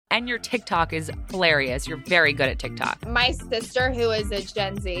And your TikTok is hilarious. You're very good at TikTok. My sister, who is a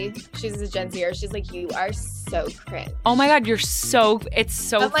Gen Z, she's a Gen Zer, she's like, you are so cringe. Oh my God, it's so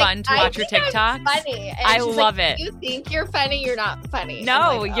fun to watch your TikToks. Funny. And I love it. You think you're funny, you're not funny.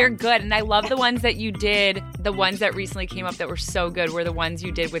 No, you're good. And I love the ones that you did. The ones that recently came up that were so good were the ones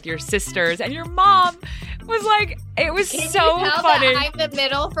you did with your sisters. And your mom was like, it was Can so you tell funny. That I'm the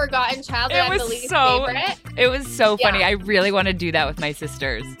middle forgotten child and I'm the least favorite. It was so funny. Yeah. I really want to do that with my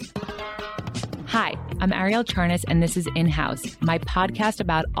sisters. Hi, I'm Ariel Charnas, and this is In-House, my podcast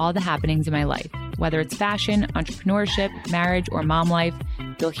about all the happenings in my life. Whether it's fashion, entrepreneurship, marriage, or mom life,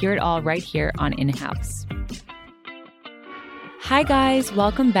 you'll hear it all right here on In-House. Hi guys,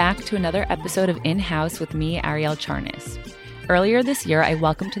 welcome back to another episode of In-House with me, Ariel Charnas. Earlier this year, I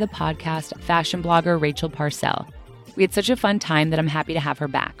welcomed to the podcast fashion blogger Rachel Parcell. We had such a fun time that I'm happy to have her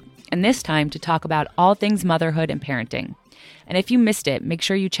back, and this time to talk about all things motherhood and parenting. And if you missed it, make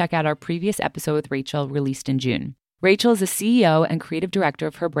sure you check out our previous episode with Rachel released in June. Rachel is the CEO and creative director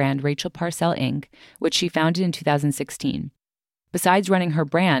of her brand, Rachel Parcell Inc., which she founded in 2016. Besides running her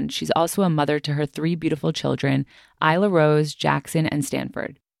brand, she's also a mother to her 3 beautiful children, Isla Rose, Jackson, and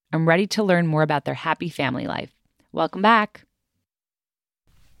Stanford. I'm ready to learn more about their happy family life. Welcome back.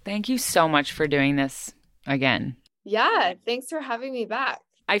 Thank you so much for doing this again. Yeah, thanks for having me back.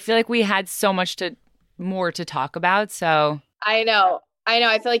 I feel like we had so much more to talk about, so... I know.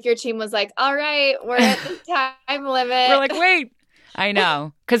 I feel like your team was like, all right, we're at the time limit. We're like, wait. I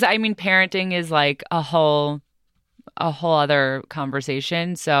know. Because, I mean, parenting is like a whole other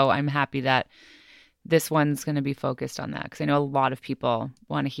conversation. So I'm happy that this one's going to be focused on that. Because I know a lot of people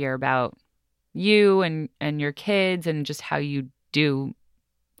want to hear about you and your kids and just how you do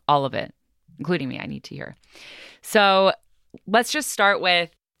all of it, including me. I need to hear. So let's just start with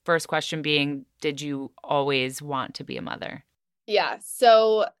first question being, did you always want to be a mother? Yeah.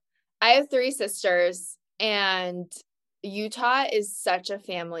 So I have 3 sisters, and Utah is such a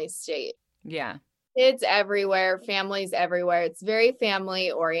family state. Yeah. Kids everywhere, families everywhere. It's very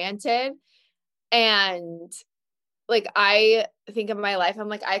family oriented. And like, I think of my life, I'm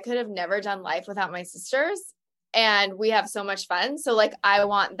like, I could have never done life without my sisters, and we have so much fun. So like, I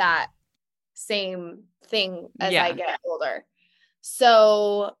want that same thing as I get older.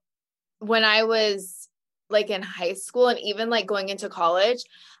 So when I was like in high school and even like going into college,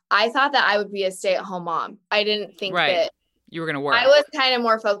 I thought that I would be a stay-at-home mom. I didn't think that you were going to work. I was kind of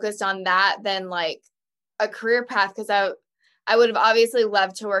more focused on that than like a career path, because I would have obviously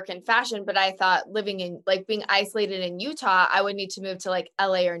loved to work in fashion, but I thought living in like being isolated in Utah, I would need to move to like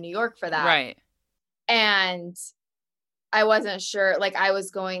LA or New York for that. Right. And I wasn't sure, like I was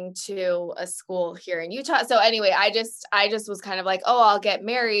going to a school here in Utah. So anyway, I just was kind of like, oh, I'll get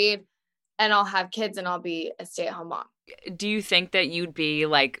married and I'll have kids and I'll be a stay-at-home mom. Do you think that you'd be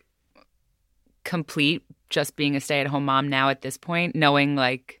like complete just being a stay-at-home mom now at this point, knowing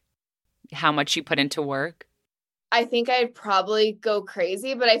like how much you put into work? I think I'd probably go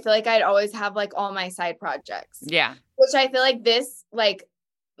crazy, but I feel like I'd always have like all my side projects. Yeah. Which I feel like this, like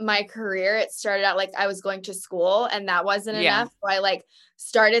my career, it started out like I was going to school and that wasn't enough. So I like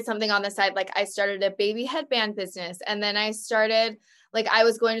started something on the side. Like I started a baby headband business, and then I started like, I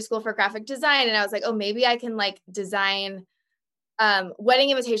was going to school for graphic design, and I was like, oh, maybe I can like design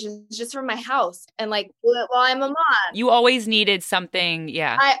wedding invitations just from my house and like do it while I'm a mom. You always needed something.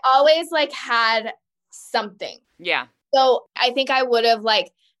 Yeah. I always like had something. Yeah. So I think I would have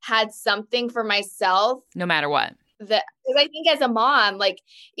like had something for myself. No matter what. Because I think as a mom, like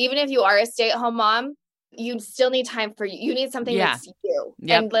even if you are a stay-at-home mom, you still need time for you. You need something that's you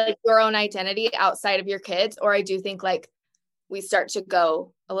and like your own identity outside of your kids. Or I do think like we start to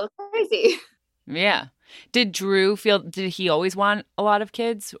go a little crazy. Yeah. Did he always want a lot of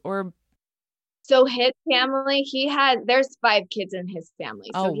kids or? So his family, there's 5 kids in his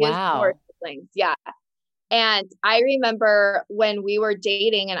family. So he has 4 siblings. Yeah. And I remember when we were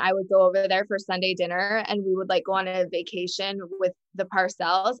dating and I would go over there for Sunday dinner and we would like go on a vacation with the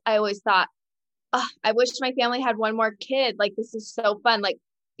Parcells. I always thought, oh, I wish my family had one more kid. Like, this is so fun. Like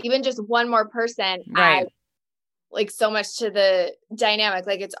even just one more person adds like so much to the dynamic.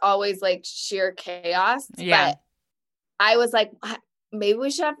 Like it's always like sheer chaos. Yeah. But I was like, maybe we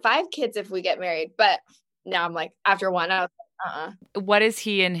should have 5 kids if we get married. But now I'm like, after one, I was like, What is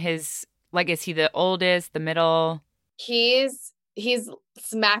he in his, like, is he the oldest, the middle? He's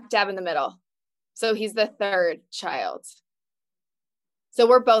smack dab in the middle. So he's the 3rd child. So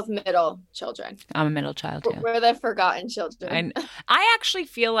we're both middle children. I'm a middle child too. We're the forgotten children. And I actually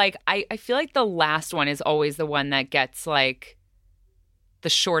feel like I feel like the last one is always the one that gets like the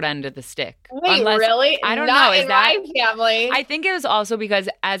short end of the stick. Wait, really? I don't Not know. Is in that my family? I think it was also because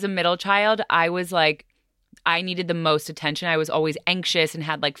as a middle child, I was like, I needed the most attention. I was always anxious and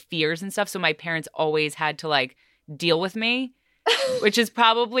had like fears and stuff. So my parents always had to like deal with me, which is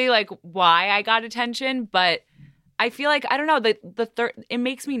probably like why I got attention. But I feel like, I don't know, it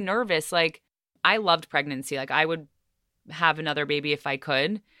makes me nervous. Like, I loved pregnancy. Like, I would have another baby if I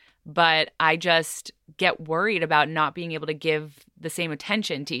could, but I just get worried about not being able to give the same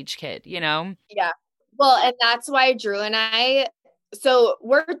attention to each kid, you know? Yeah. Well, and that's why Drew and I, so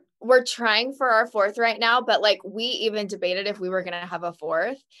we're trying for our fourth right now, but like we even debated if we were going to have a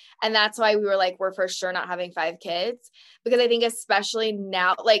fourth. And that's why we were like, we're for sure not having 5 kids, because I think especially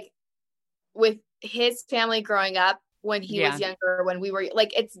now, like with his family growing up when he was younger, when we were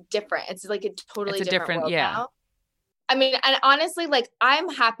like, it's different. It's like a totally different world now. I mean, and honestly, like I'm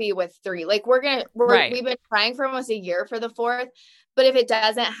happy with 3. Like we've been trying for almost a year for the fourth, but if it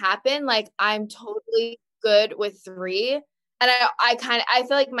doesn't happen, like I'm totally good with 3. And I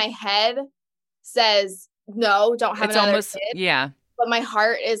feel like my head says, no, don't have another kid. Yeah. But my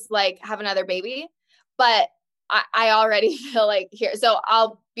heart is like, have another baby. But I already feel like here, so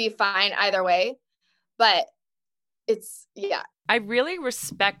I'll be fine either way. But it's, yeah. I really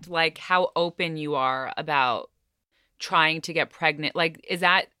respect like how open you are about trying to get pregnant. Like, is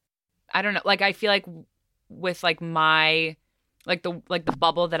that, I don't know, like I feel like with like my like the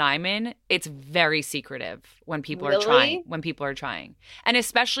bubble that I'm in, it's very secretive when people are trying. And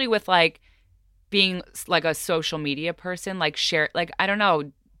especially with like being like a social media person, like share, like I don't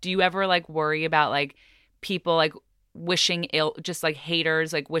know, do you ever like worry about like people like wishing ill, just like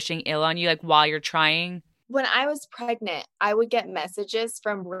haters like wishing ill on you like while you're trying? When I was pregnant, I would get messages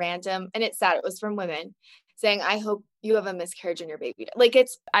from random, and it's sad, it was from women saying, I hope you have a miscarriage in your baby. Like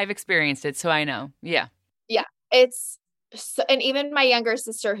I've experienced it, so I know. Yeah. Yeah. It's so, and even my younger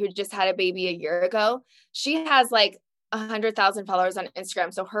sister who just had a baby a year ago, she has like 100,000 followers on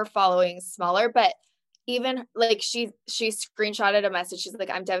Instagram. So her following is smaller, but even like she screenshotted a message. She's like,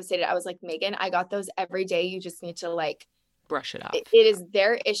 I'm devastated. I was like, Megan, I got those every day. You just need to like brush it off. It is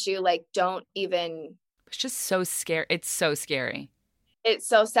their issue. Like, don't even. It's just so scary. It's so scary. It's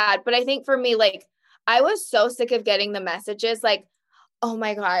so sad. But I think for me, like, I was so sick of getting the messages like, oh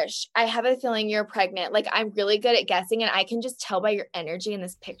my gosh, I have a feeling you're pregnant. Like, I'm really good at guessing, and I can just tell by your energy in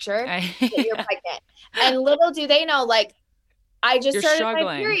this picture that you're pregnant. And little do they know, like, I just started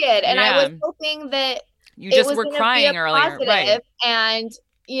my period, and I was hoping that you just were crying earlier, right? And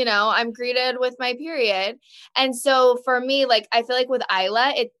you know, I'm greeted with my period. And so for me, like, I feel like with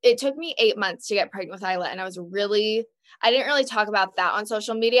Isla, it took me 8 months to get pregnant with Isla, and I didn't really talk about that on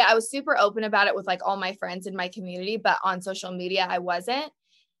social media. I was super open about it with like all my friends in my community, but on social media, I wasn't.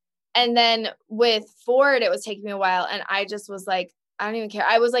 And then with Ford, it was taking me a while. And I just was like, I don't even care.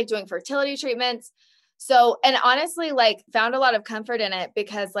 I was like doing fertility treatments. So, and honestly, like found a lot of comfort in it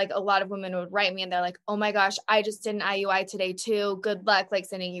because like a lot of women would write me and they're like, oh my gosh, I just did an IUI today too. Good luck, like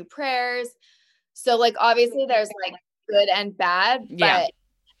sending you prayers. So like, obviously there's like good and bad, but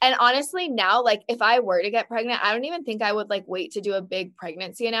and honestly, now, like if I were to get pregnant, I don't even think I would like wait to do a big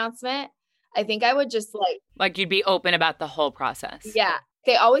pregnancy announcement. I think I would just like you'd be open about the whole process. Yeah.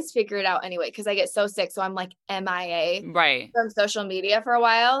 They always figure it out anyway, because I get so sick. So I'm like MIA from social media for a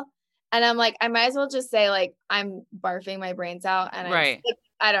while. And I'm like, I might as well just say like, I'm barfing my brains out. And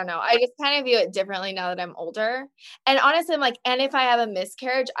I don't know. I just kind of view it differently now that I'm older. And honestly, I'm like, and if I have a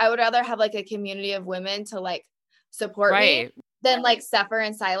miscarriage, I would rather have like a community of women to like support me than like suffer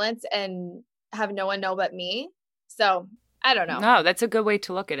in silence and have no one know but me. So I don't know. No, that's a good way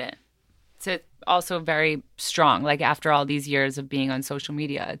to look at it. It's also very strong. Like after all these years of being on social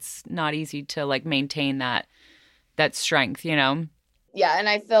media, it's not easy to like maintain that strength, you know? Yeah. And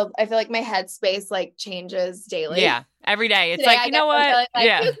I feel like my headspace like changes daily. Yeah. Every day. It's like, you know what?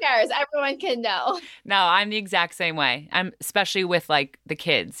 Who cares? Everyone can know. No, I'm the exact same way. I'm especially with like the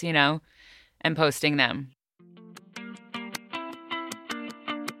kids, you know, and posting them.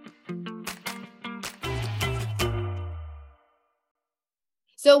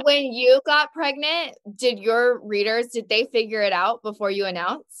 So when you got pregnant, did they figure it out before you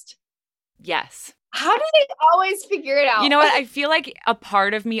announced? Yes. How do they always figure it out? You know what? I feel like a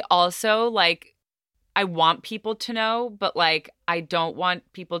part of me also, like, I want people to know, but like, I don't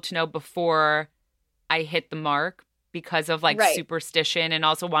want people to know before I hit the mark because of like superstition and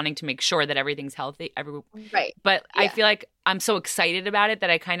also wanting to make sure that everything's healthy. But I feel like I'm so excited about it that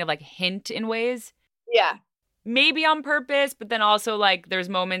I kind of like hint in ways. Yeah. Maybe on purpose, but then also like there's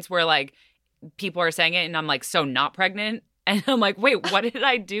moments where like people are saying it and I'm like so not pregnant. And I'm like, wait, what did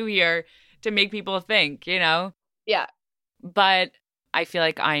I do here to make people think, you know? Yeah. But I feel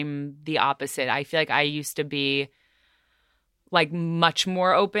like I'm the opposite. I feel like I used to be like much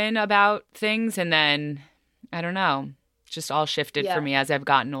more open about things, and then I don't know, just all shifted for Yeah. me as I've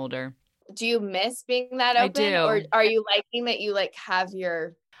gotten older. Do you miss being that I open, do. or are you liking that you like have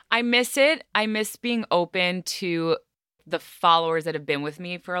your? I miss it. I miss being open to the followers that have been with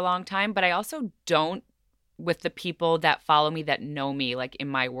me for a long time, but I also don't with the people that follow me that know me like in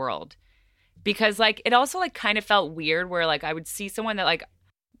my world. Because like it also like kind of felt weird where like I would see someone that like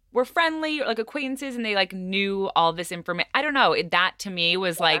were friendly or like acquaintances and they like knew all this information. I don't know. That to me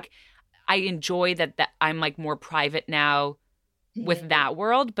was like I enjoy that I'm like more private now with that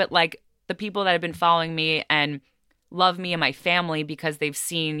world, but like the people that have been following me and love me and my family because they've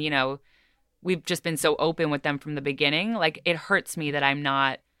seen, you know, we've just been so open with them from the beginning. Like it hurts me that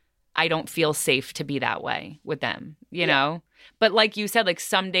I don't feel safe to be that way with them, you know? But like you said, like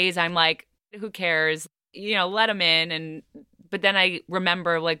some days I'm like, who cares? You know, let them in. But then I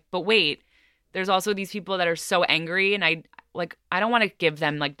remember like, but wait, there's also these people that are so angry and I don't want to give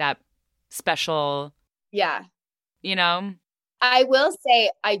them like that special, you know? I will say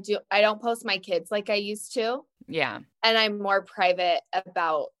I don't post my kids like I used to. Yeah. And I'm more private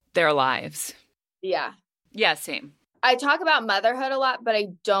about their lives. Yeah. Yeah, same. I talk about motherhood a lot, but I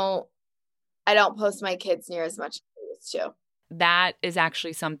don't post my kids near as much as I used to. That is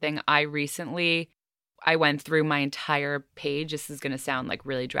actually something I went through my entire page. This is going to sound like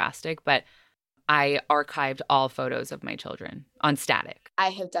really drastic, but I archived all photos of my children on static.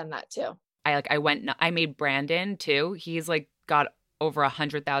 I have done that too. I made Brandon too. He's like got over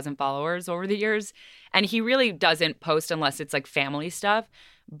 100,000 followers over the years. And he really doesn't post unless it's like family stuff.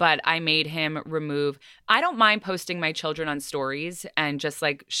 But I made him remove. I don't mind posting my children on stories and just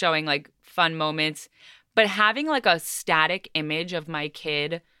like showing like fun moments. But having like a static image of my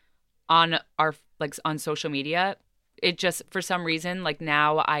kid on on social media, it just for some reason like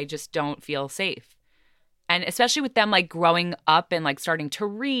now I just don't feel safe. And especially with them like growing up and like starting to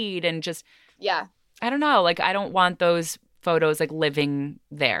read and just I don't know, like I don't want those photos like living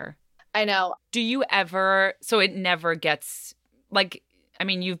there. I know. Do you ever, so it never gets like, I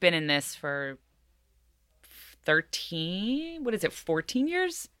mean, you've been in this for 14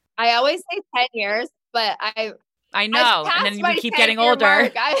 years? I always say 10 years, but I know. And then you keep getting older.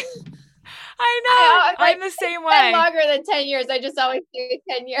 I know. I'm the same way. Longer than 10 years. I just always say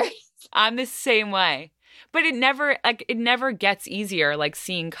 10 years. I'm the same way. But it never gets easier, like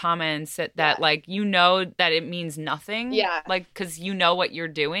seeing comments that like, you know, that it means nothing. Yeah. Like, because you know what you're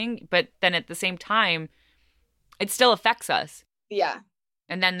doing. But then at the same time, it still affects us. Yeah.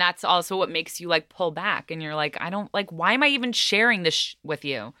 And then that's also what makes you like pull back. And you're like, I don't like, why am I even sharing this with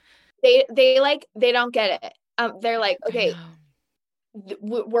you? They don't get it. They're like, okay,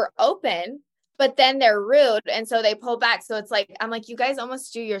 we're open, but then they're rude. And so they pull back. So it's like, I'm like, you guys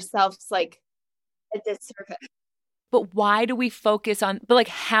almost do yourselves like a disservice. But why do we focus on, but like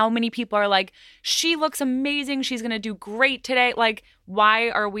how many people are like, she looks amazing. She's going to do great today. Like, why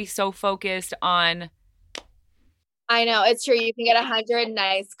are we so focused on? I know it's true. You can get 100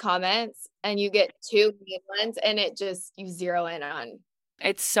 nice comments and you get 2 mean ones and it just, you zero in on.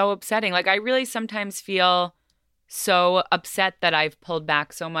 It's so upsetting. Like I really sometimes feel so upset that I've pulled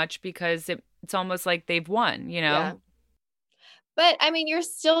back so much because it's almost like they've won, you know? Yeah. But I mean, you're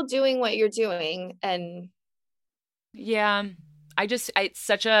still doing what you're doing. And yeah, it's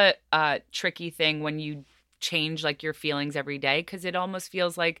such a tricky thing when you change like your feelings every day because it almost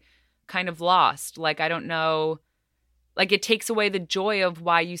feels like kind of lost. Like, I don't know, like it takes away the joy of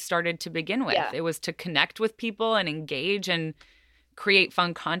why you started to begin with. It was to connect with people and engage and create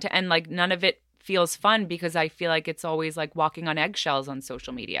fun content. And like none of it feels fun because I feel like it's always like walking on eggshells on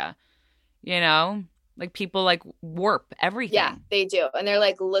social media, you know? Like people like warp everything. Yeah, they do. And they're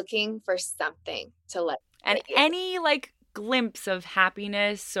like looking for something to like. And any like glimpse of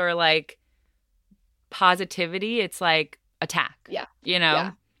happiness or like positivity, it's like attack. Yeah. You know?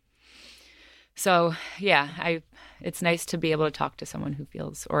 Yeah. So yeah, it's nice to be able to talk to someone who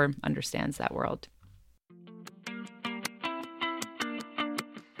feels or understands that world.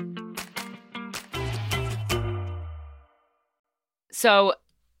 So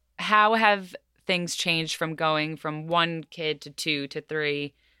how have things changed from going from 1 kid to 2 to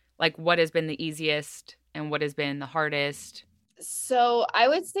 3? Like what has been the easiest and what has been the hardest? So I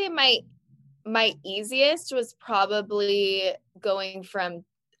would say my easiest was probably going from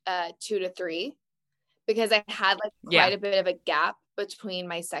 2 to 3 because I had like quite a bit of a gap between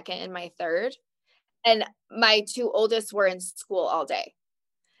my second and my third. And my 2 oldest were in school all day.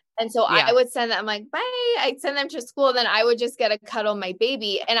 And so I would send them, I'm like, bye. I'd send them to school. Then I would just get to cuddle my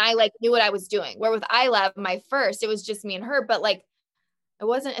baby. And I like knew what I was doing. Where with Isla, my first, it was just me and her. But like I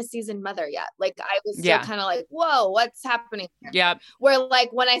wasn't a seasoned mother yet. Like I was still Yeah. kind of like, whoa, what's happening here? Yeah. Where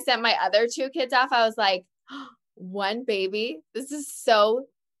like when I sent my other 2 kids off, I was like, one baby. This is so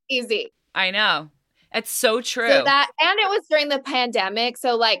easy. I know. It's so true. So that, and it was during the pandemic.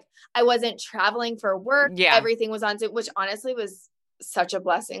 So like I wasn't traveling for work. Yeah. Everything was on Zoom, which honestly was such a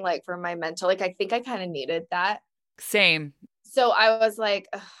blessing, like for my mental, like I think I kind of needed that. Same. So I was like,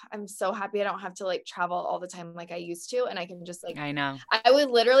 I'm so happy I don't have to like travel all the time like I used to. And I can just like, I know. I would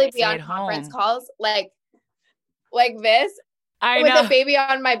literally be Stay on at conference home. calls like this I with know. a baby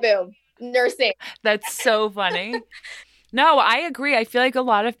on my boob, nursing. That's so funny. No, I agree. I feel like a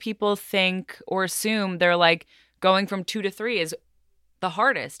lot of people think or assume they're like going from 2 to 3 is the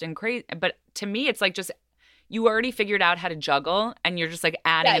hardest and crazy. But to me, it's like just you already figured out how to juggle and you're just like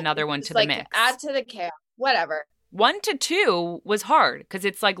adding another one to the mix. Add to the chaos, whatever. 1 to 2 was hard because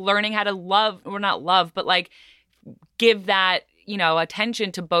it's like learning how to love, or not love, but like give that,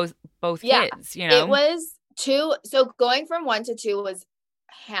 attention to both kids, It was 2. So going from 1 to 2 was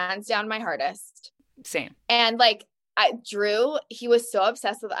hands down my hardest. Same. And like Drew, he was so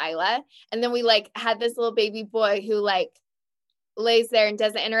obsessed with Isla. And then we like had this little baby boy who like lays there and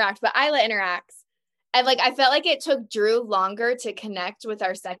doesn't interact, but Isla interacts. And like, I felt like it took Drew longer to connect with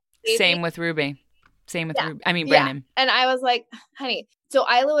our second baby. Same with Ruby. Ruby. I mean, Brandon. Yeah. And I was like, honey, so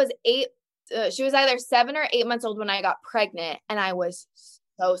Isla was 8. She was either 7 or 8 months old when I got pregnant. And I was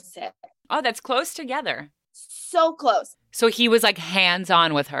so sick. Oh, that's close together. So close. So he was like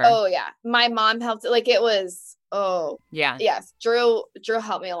hands-on with her. Oh yeah. My mom helped. Like it was, yeah. Yes. Drew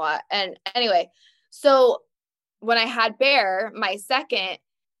helped me a lot. And anyway, so when I had Bear, my second,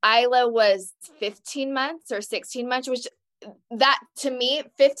 Isla was 15 months or 16 months, which that to me,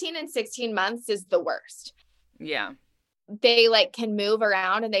 15 and 16 months is the worst. Yeah. They like can move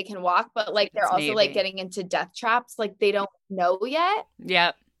around and they can walk, but like they're also Navy. like getting into death traps. Like they don't know yet.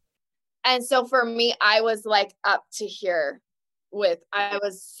 Yep. And so for me, I was like up to here I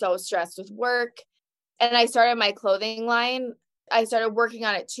was so stressed with work. And I started my clothing line. I started working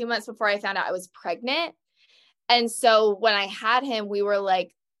on it 2 months before I found out I was pregnant. And so when I had him, we were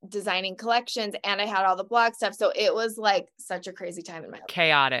like designing collections and I had all the blog stuff. So it was like such a crazy time in my life.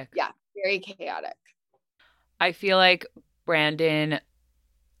 Chaotic. Yeah, very chaotic. I feel like Brandon,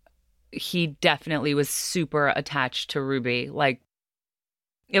 he definitely was super attached to Ruby. Like,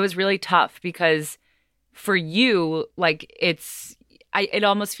 it was really tough because for you, like, it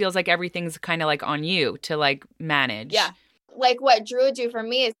almost feels like everything's kind of like on you to like manage. Yeah. Like what Drew would do for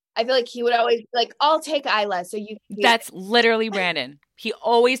me is I feel like he would always be like, I'll take Isla. So you can That's literally Brandon. He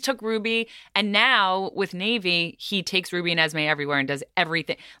always took Ruby. And now with Navy, he takes Ruby and Esme everywhere and does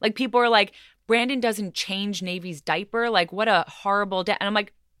everything. Like people are like, Brandon doesn't change Navy's diaper. Like what a horrible dad. And I'm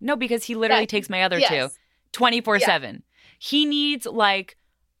like, no, because he literally takes my other two 24/7. He needs like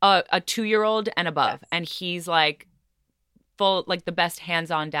a 2-year-old and above. Yes. And he's like full, like the best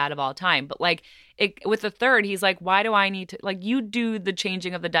hands-on dad of all time. But like with the third, he's like, why do I need to, like, you do the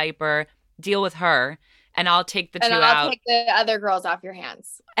changing of the diaper, deal with her, and I'll take the two out. And I'll take the other girls off your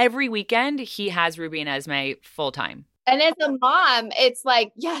hands. Every weekend, he has Ruby and Esme full time. And as a mom, it's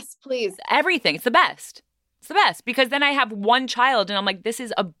like, yes, please. Everything. It's the best. It's the best because then I have one child and I'm like, this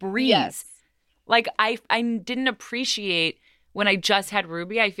is a breeze. Yes. Like I didn't appreciate when I just had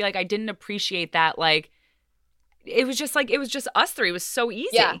Ruby. I feel like I didn't appreciate that. Like it was just us three. It was so easy.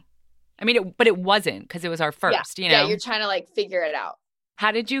 Yeah. I mean, but it wasn't because it was our first, you know? Yeah, you're trying to like figure it out.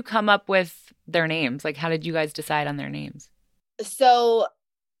 How did you come up with their names? Like, how did you guys decide on their names? So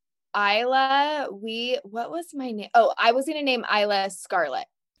Isla, what was my name? Oh, I was going to name Isla Scarlet.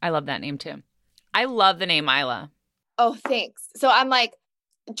 I love that name too. I love the name Isla. Oh, thanks. So I'm like,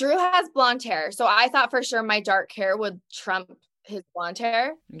 Drew has blonde hair. So I thought for sure my dark hair would trump his blonde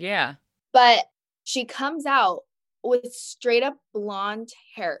hair. Yeah. But she comes out with straight up blonde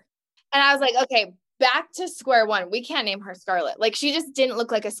hair. And I was like, okay, back to square one. We can't name her Scarlet. Like she just didn't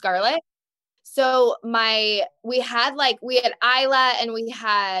look like a Scarlet. So we had Isla and we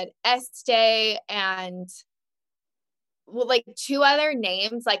had Este and like two other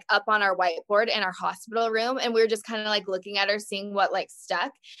names like up on our whiteboard in our hospital room. And we were just kind of like looking at her, seeing what like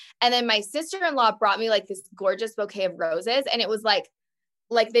stuck. And then my sister-in-law brought me like this gorgeous bouquet of roses. And it was like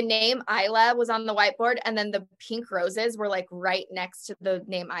the name Isla was on the whiteboard. And then the pink roses were like right next to the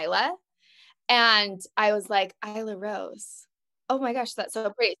name Isla. And I was like, Isla Rose. Oh my gosh, that's so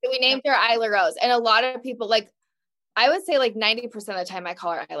pretty. So we named her Isla Rose. And a lot of people like, I would say like 90% of the time I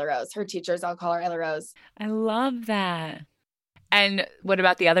call her Isla Rose. Her teachers all call her Isla Rose. I love that. And what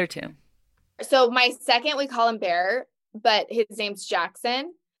about the other two? So my second, we call him Bear, but his name's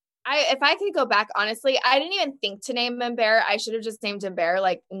Jackson. If I could go back, honestly, I didn't even think to name him Bear. I should have just named him Bear.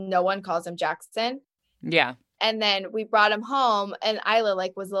 Like no one calls him Jackson. Yeah. And then we brought him home and Isla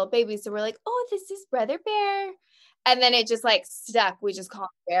like was a little baby. So we're like, oh, this is Brother Bear. And then it just like stuck. We just call him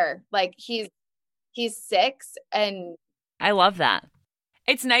Bear. Like he's 6 and I love that.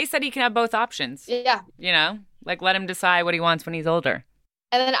 It's nice that he can have both options. yeah. You know, like let him decide what he wants when he's older.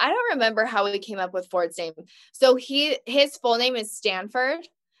 And then I don't remember how we came up with Ford's name. So his full name is Stanford,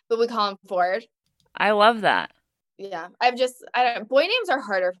 but we call him Ford. I love that. Yeah. Boy names are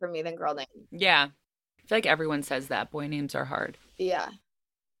harder for me than girl names. Yeah. I feel like everyone says that. Boy names are hard. Yeah.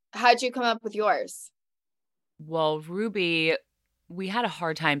 How'd you come up with yours? Well, Ruby, we had a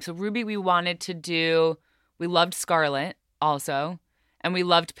hard time. So Ruby, we loved Scarlett also. And we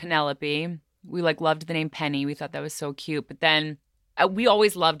loved Penelope. We loved the name Penny. We thought that was so cute. But then we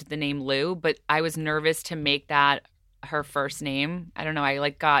always loved the name Lou, but I was nervous to make that her first name. I don't know. I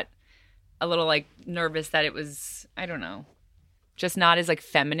got a little nervous that it was, I don't know, just not as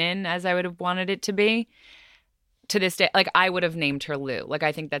feminine as I would have wanted it to be. To this day, I would have named her Lou.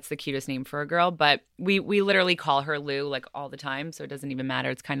 I think that's the cutest name for a girl, but we literally call her Lou all the time, so it doesn't even matter.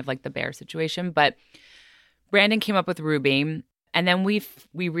 It's kind of like the Bear situation. But Brandon came up with Ruby, and then we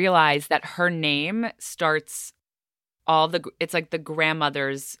realized that her name starts it's the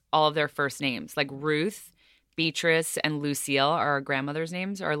grandmothers, all of their first names, Ruth, Beatrice, and Lucille are our grandmothers'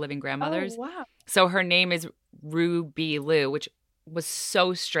 names, our living grandmothers. Oh, wow. So her name is Ruby Lou, which was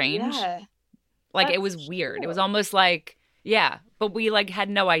so strange. Yeah. It was weird. Cool. It was almost yeah, but we had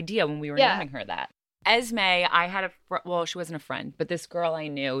no idea when we were naming her that. Esme, I had she wasn't a friend, but this girl I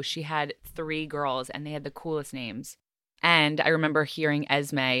knew, she had 3 girls and they had the coolest names. And I remember hearing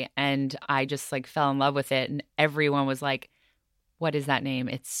Esme and I just fell in love with it. And everyone was like, what is that name?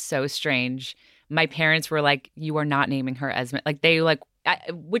 It's so strange. My parents were like, you are not naming her Esme.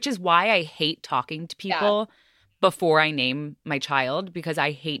 Which is why I hate talking to people before I name my child, because I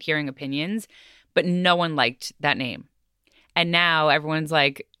hate hearing opinions. But no one liked that name. And now everyone's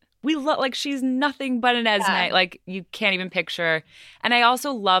like, we look she's nothing but an Esme. Yeah. You can't even picture. And I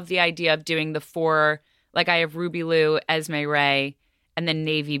also love the idea of doing the 4, I have Ruby Lou, Esme Ray, and then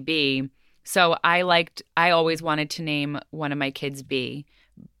Navy B. So I always wanted to name one of my kids B.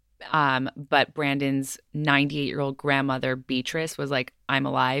 But Brandon's 98-year-old grandmother, Beatrice, was like, I'm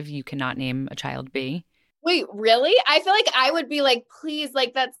alive. You cannot name a child B. Wait, really? I feel like I would be please,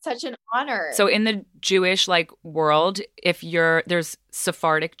 that's such an honor. So in the Jewish world, there's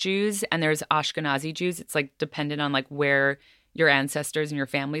Sephardic Jews and there's Ashkenazi Jews. It's dependent on where your ancestors and your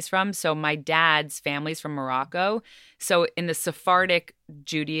family's from. So my dad's family's from Morocco. So in the Sephardic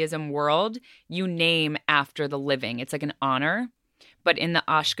Judaism world, you name after the living. It's an honor. But in the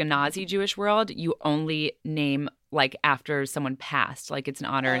Ashkenazi Jewish world, you only name after someone passed. It's an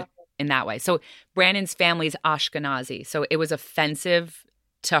honor in that way. So Brandon's family's Ashkenazi. So it was offensive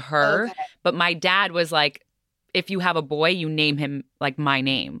to her. Okay. But my dad was if you have a boy, you name him my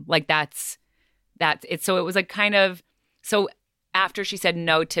name. That's it. So it was kind of, so after she said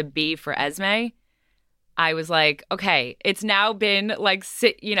no to B for Esme, I was like, okay, it's now been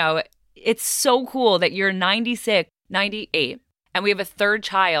it's so cool that you're 96, 98, and we have a 3rd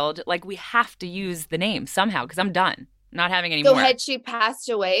child. We have to use the name somehow because I'm done. Not having any more. So had she passed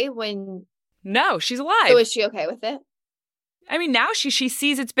away when? No, she's alive. So is she okay with it? I mean, now she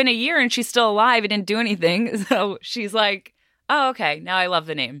sees it's been a year and she's still alive. It didn't do anything. So she's like, oh, okay. Now I love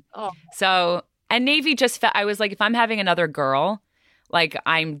the name. Oh. So, and Navy just I was like, if I'm having another girl,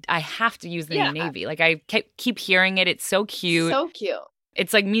 I have to use the name Navy. I keep hearing it. It's so cute. So cute.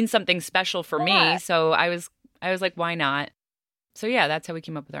 It's means something special for me. So I was like, why not? So yeah, that's how we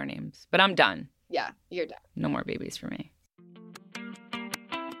came up with our names. But I'm done. Yeah, you're done. No more babies for me.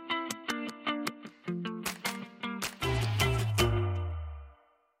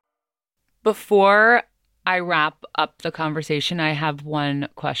 Before I wrap up the conversation, I have one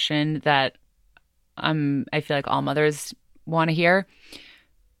question that I feel like all mothers want to hear.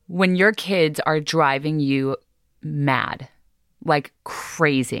 When your kids are driving you mad,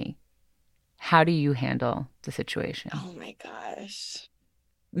 crazy, how do you handle the situation? Oh my gosh.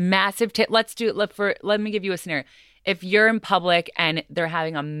 Massive let me give you a scenario. If you're in public and they're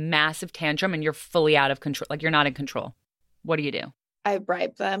having a massive tantrum and you're fully out of control, you're not in control, what do you do? I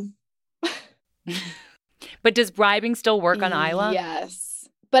bribe them. But does bribing still work on Isla? Yes.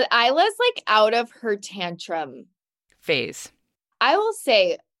 But Isla's out of her tantrum phase. I will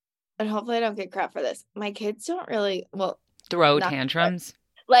say, and hopefully I don't get crap for this, my kids don't really, throw tantrums.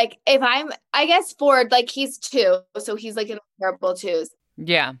 If I guess Ford, he's 2, so he's in terrible 2s.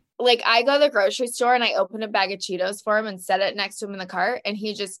 Yeah. like I go to the grocery store and I open a bag of Cheetos for him and set it next to him in the cart, and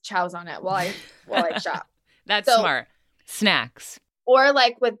he just chows on it while I shop. That's smart. Snacks. Or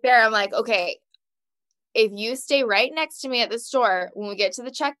like with Bear, I'm like, okay, if you stay right next to me at the store, when we get to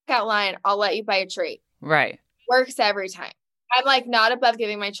the checkout line, I'll let you buy a treat. Right. Works every time. I'm like not above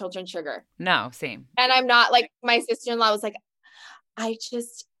giving my children sugar. No, same. And I'm not like, my sister-in-law was like,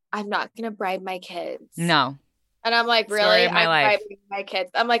 I'm not going to bribe my kids. No. And I'm like, really? I'm bribing my kids.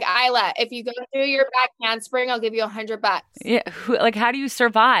 I'm like, Isla, if you go through your back handspring, I'll give you $100. Yeah. Like, how do you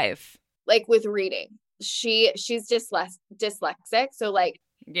survive? Like with reading. She's dyslexic. So like,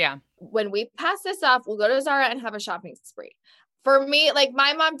 yeah, when we pass this off, we'll go to Zara and have a shopping spree. For me, like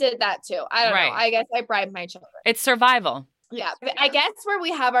my mom did that too. I don't know. I guess I bribed my children. It's survival. Yeah. I guess where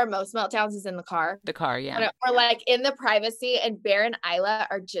we have our most meltdowns is in the car. The car, yeah. Or like in the privacy, and Bear and Isla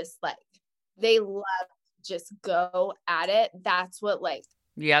are just like, they love to just go at it. That's what like.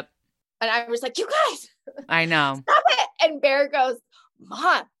 Yep. And I was like, you guys. I know. Stop it. And Bear goes,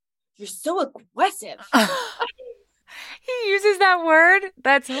 Mom, you're so aggressive. He uses that word?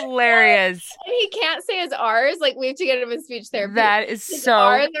 That's hilarious. And he can't say his R's. Like we have to get him in speech therapy. That is his so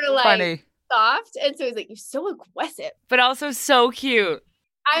R's are like funny. Soft. And so he's like, you're so aggressive. But also so cute.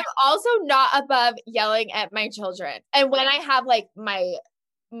 I'm also not above yelling at my children. And when I have like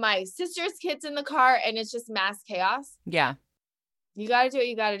my sister's kids in the car and it's just mass chaos. Yeah. You got to do what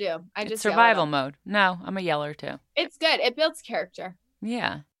you got to do. It's survival mode. No, I'm a yeller too. It's good. It builds character.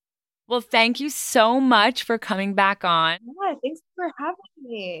 Yeah. Well, thank you so much for coming back on. Yeah, thanks for having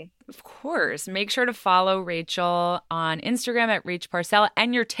me. Of course. Make sure to follow Rachel on Instagram at Rach Parcell.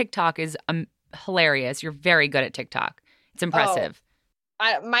 And your TikTok is hilarious. You're very good at TikTok. It's impressive.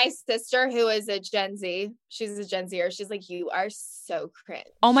 My sister, who is a Gen Z, she's a Gen Zer. She's like, you are so cringe.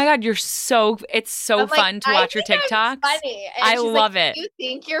 Oh my God, it's so fun to watch your TikToks. Funny. And I love it. You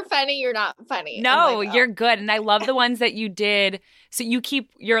think you're funny, you're not funny. No, like, you're good. And I love the ones that you did. So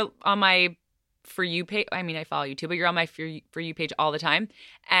you're on my For You page. I mean, I follow you too, but you're on my For You page all the time.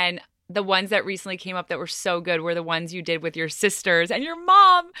 And the ones that recently came up that were so good were the ones you did with your sisters, and your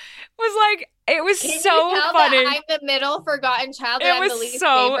mom was like, it was so funny. I'm the middle forgotten child. I'm the least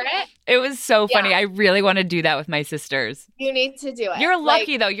favorite. It was so funny. Yeah. I really want to do that with my sisters. You need to do it. You're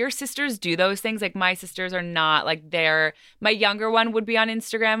lucky though. Your sisters do those things. Like my sisters are not like my younger one would be on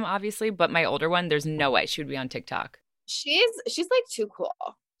Instagram, obviously, but my older one, there's no way she would be on TikTok. She's like too cool.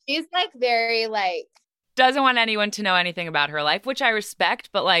 She's like very like doesn't want anyone to know anything about her life, which I respect,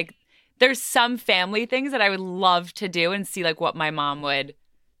 but like there's some family things that I would love to do and see like what my mom would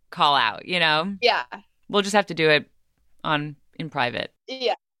call out, you know? Yeah. We'll just have to do it in private.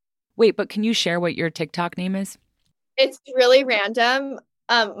 Yeah. Wait, but can you share what your TikTok name is? It's really random.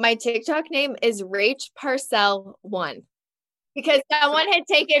 My TikTok name is Rach Parcell 1 because someone had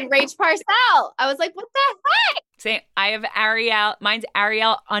taken Rach Parcell. I was like, what the heck? Say, I have Ariel. Mine's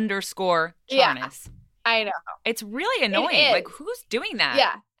Ariel _Charnis. Yeah, I know. It's really annoying. Like, who's doing that?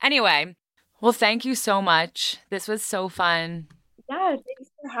 Yeah. Anyway, well, thank you so much. This was so fun. Yeah,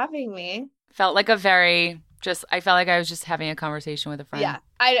 thanks for having me. Felt like I felt like I was just having a conversation with a friend. Yeah,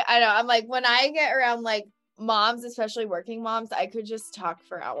 I know. I'm like, when I get around like moms, especially working moms, I could just talk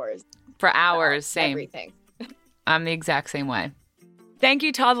for hours. Same. Everything. I'm the exact same way. Thank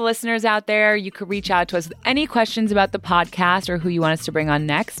you to all the listeners out there. You could reach out to us with any questions about the podcast or who you want us to bring on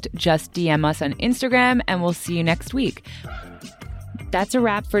next. Just DM us on Instagram and we'll see you next week. That's a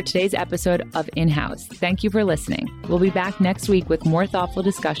wrap for today's episode of In-House. Thank you for listening. We'll be back next week with more thoughtful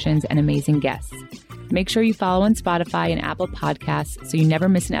discussions and amazing guests. Make sure you follow on Spotify and Apple Podcasts so you never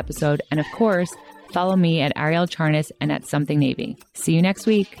miss an episode. And of course, follow me at Ariel Charnis and at Something Navy. See you next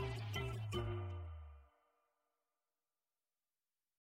week.